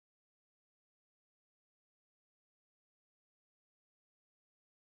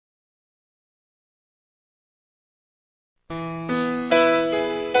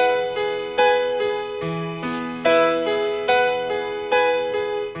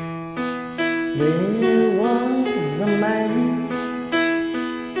There was a man,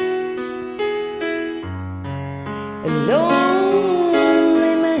 a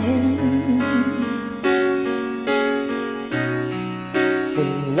lonely man, who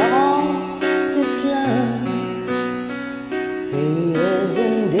lost his love 3 years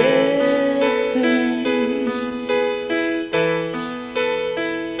in difference.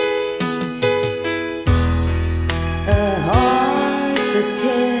 A heart that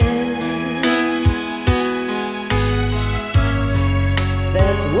cares,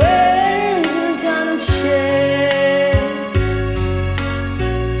 that went unshared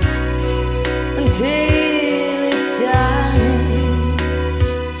until it died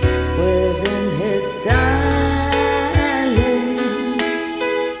within his silence.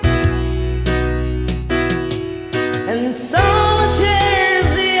 And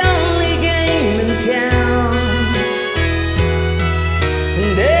solitaire's the only game in town,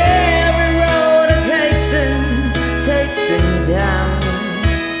 and every road it takes him down.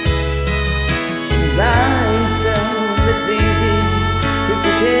 By himself it's easy to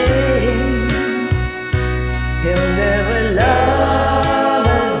pretend he'll never love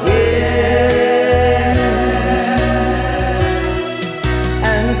again,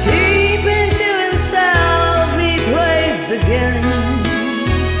 and keeping to himself he plays the game.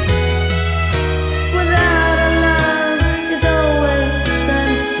 Without a love is always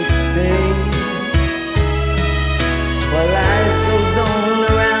sense to sing, while life goes on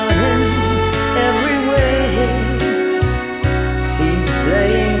around him everywhere. He's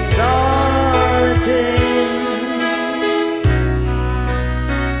playing solitaire.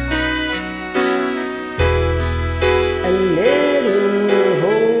 A little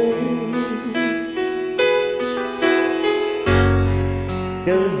hope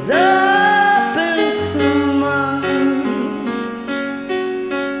goes up in smoke,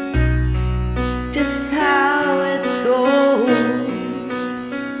 just how it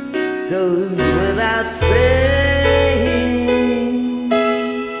goes without saying.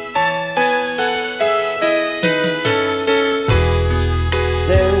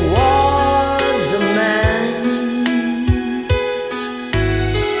 There was a man,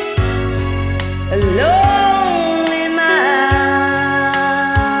 a lonely man,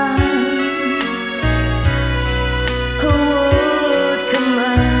 who would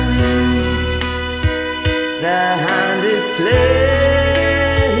command behind his place.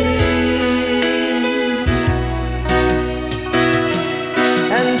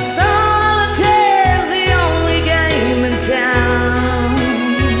 And solitaire's the only game in town,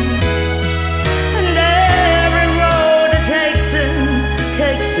 and every road it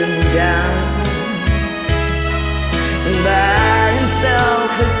takes him down. And by himself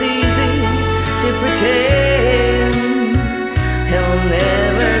it's easy to pretend he'll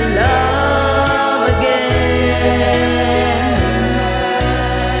never love again,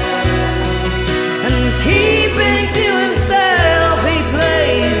 and keeping to himself he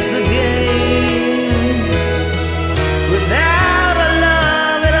plays the game. Without a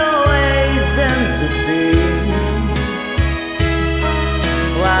love it always ends the same,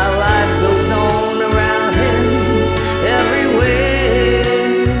 while life goes on around him everywhere.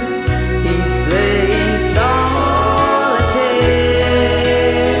 He's playing solitaire,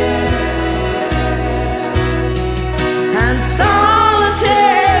 and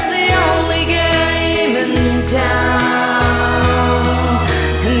solitaire's the only game in town,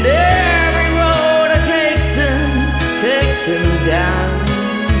 and every road it takes him down,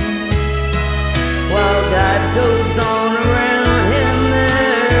 while God goes on around him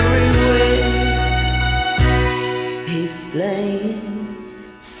everywhere. He's playing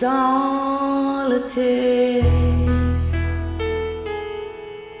solitaire.